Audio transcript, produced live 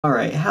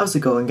Alright, how's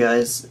it going,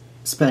 guys?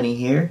 Spenny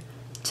here.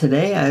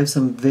 Today I have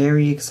some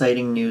very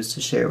exciting news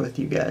to share with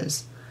you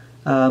guys.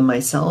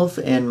 Myself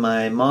and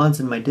my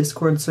mods in my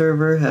Discord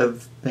server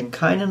have been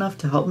kind enough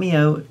to help me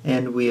out,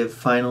 and we have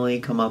finally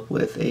come up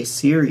with a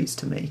series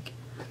to make.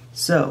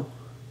 So,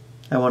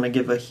 I want to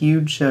give a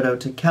huge shout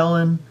out to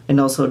Kellen and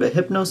also to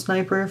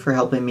HypnoSniper for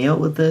helping me out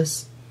with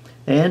this.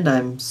 And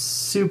I'm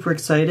super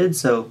excited,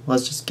 so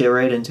let's just get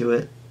right into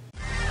it.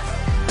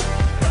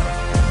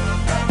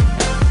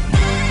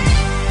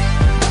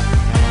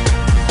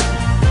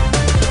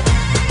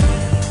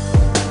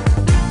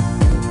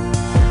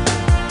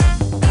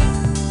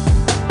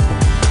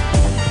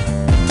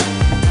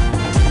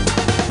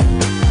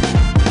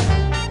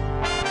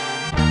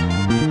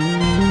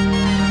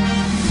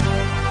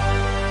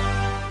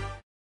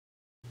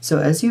 So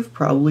as you've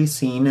probably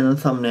seen in the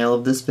thumbnail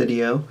of this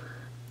video,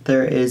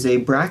 there is a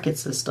bracket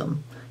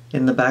system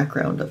in the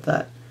background of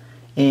that.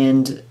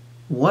 And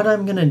what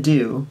I'm gonna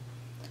do,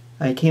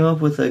 I came up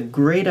with a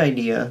great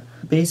idea.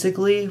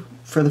 Basically,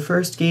 for the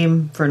first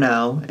game for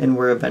now, and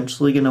we're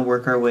eventually gonna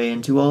work our way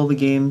into all the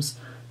games,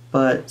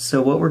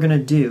 so what we're gonna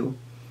do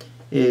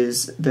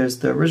is there's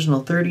the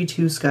original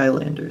 32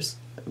 Skylanders.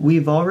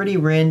 We've already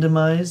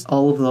randomized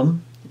all of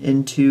them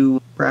into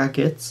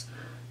brackets.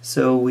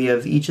 So we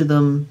have each of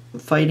them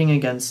fighting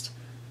against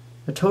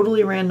a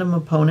totally random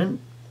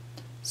opponent.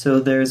 So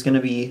there's going to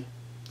be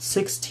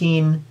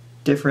 16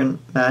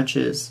 different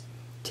matches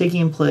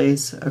taking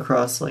place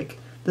across,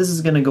 this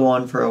is going to go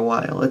on for a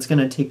while. It's going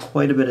to take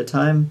quite a bit of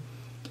time.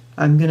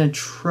 I'm going to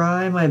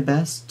try my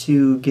best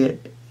to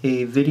get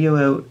a video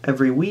out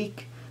every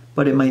week,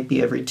 but it might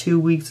be every 2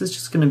 weeks. It's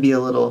just going to be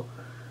a little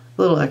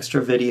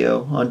extra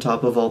video on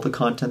top of all the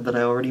content that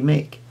I already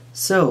make.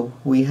 So,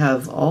 we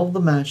have all the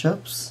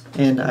matchups,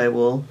 and I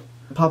will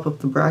pop up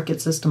the bracket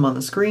system on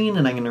the screen,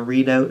 and I'm going to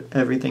read out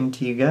everything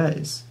to you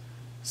guys.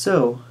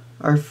 So,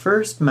 our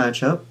first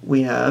matchup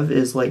we have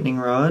is Lightning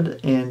Rod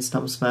and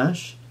Stump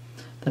Smash.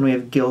 Then we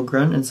have Gill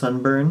Grunt and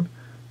Sunburn,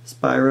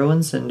 Spyro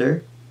and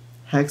Cinder,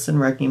 Hex and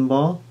Wrecking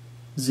Ball,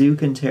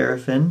 Zook and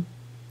Terrafin,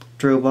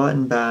 Drobot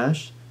and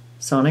Bash,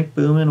 Sonic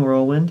Boom and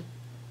Whirlwind,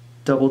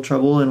 Double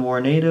Trouble and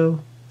Warnado,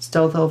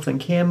 Stealth Elf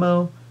and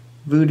Camo,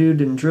 Voodoo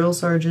and Drill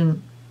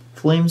Sergeant,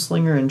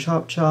 Flameslinger and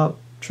Chop Chop,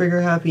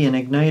 Trigger Happy and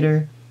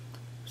Igniter,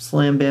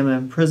 Slam Bam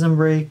and Prism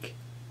Break,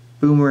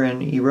 Boomer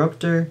and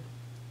Eruptor,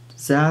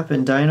 Zap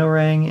and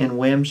Dinorang, and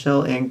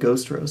Whamshell and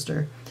Ghost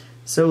Roaster.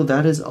 So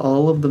that is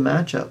all of the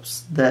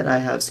matchups that I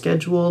have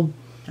scheduled.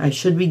 I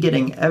should be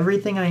getting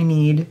everything I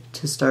need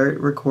to start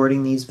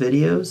recording these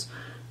videos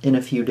in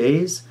a few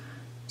days.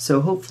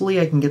 So hopefully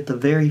I can get the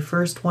very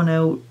first one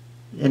out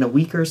in a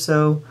week or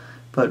so,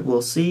 but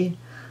we'll see.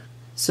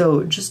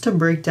 So, just to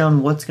break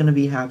down what's going to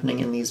be happening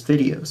in these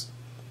videos.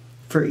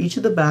 For each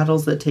of the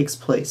battles that takes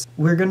place,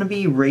 we're going to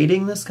be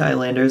rating the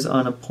Skylanders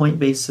on a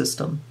point-based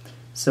system.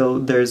 So,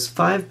 there's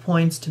 5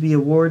 points to be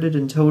awarded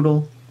in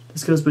total.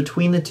 This goes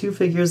between the two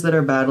figures that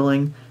are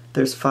battling.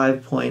 There's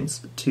 5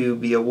 points to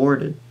be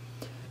awarded.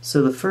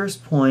 So, the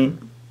first point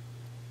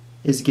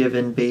is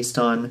given based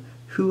on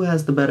who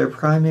has the better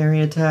primary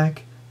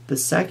attack. The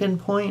second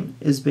point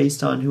is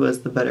based on who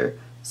has the better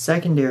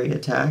secondary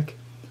attack.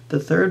 The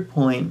third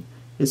point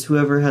is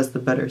whoever has the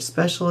better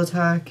special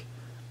attack.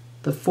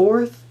 The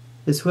fourth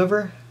is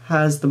whoever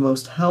has the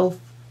most health.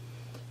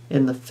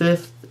 And the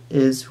fifth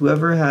is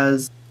whoever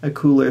has a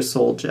cooler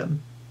soul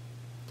gem.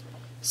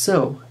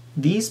 So,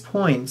 these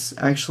points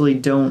actually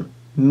don't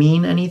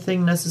mean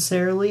anything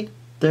necessarily.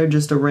 They're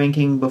just a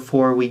ranking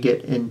before we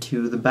get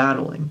into the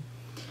battling.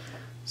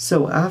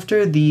 So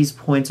after these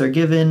points are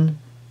given,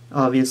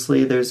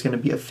 obviously there's going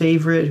to be a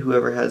favorite.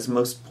 Whoever has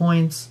most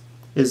points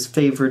is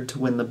favored to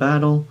win the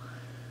battle.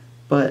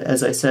 But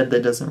as I said,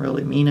 that doesn't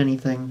really mean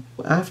anything.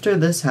 After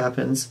this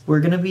happens,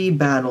 we're going to be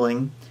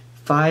battling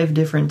 5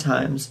 different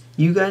times.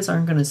 You guys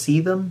aren't going to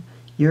see them.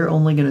 You're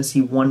only going to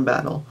see one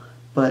battle.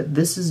 But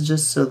this is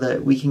just so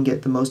that we can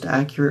get the most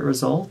accurate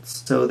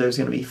results. So there's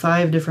going to be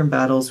 5 different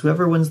battles.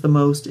 Whoever wins the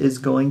most is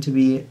going to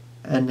be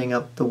ending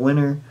up the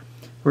winner.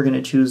 We're going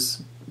to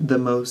choose the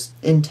most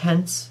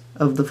intense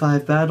of the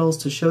 5 battles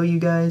to show you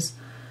guys.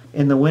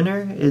 And the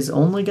winner is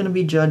only going to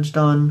be judged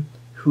on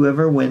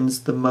whoever wins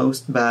the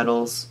most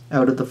battles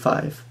out of the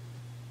 5.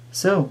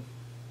 So,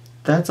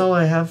 that's all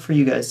I have for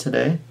you guys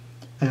today.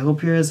 I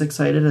hope you're as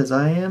excited as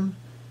I am,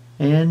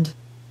 and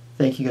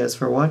thank you guys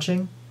for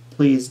watching.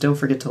 Please don't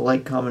forget to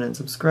like, comment, and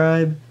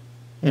subscribe,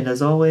 and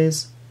as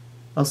always,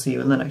 I'll see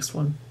you in the next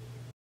one.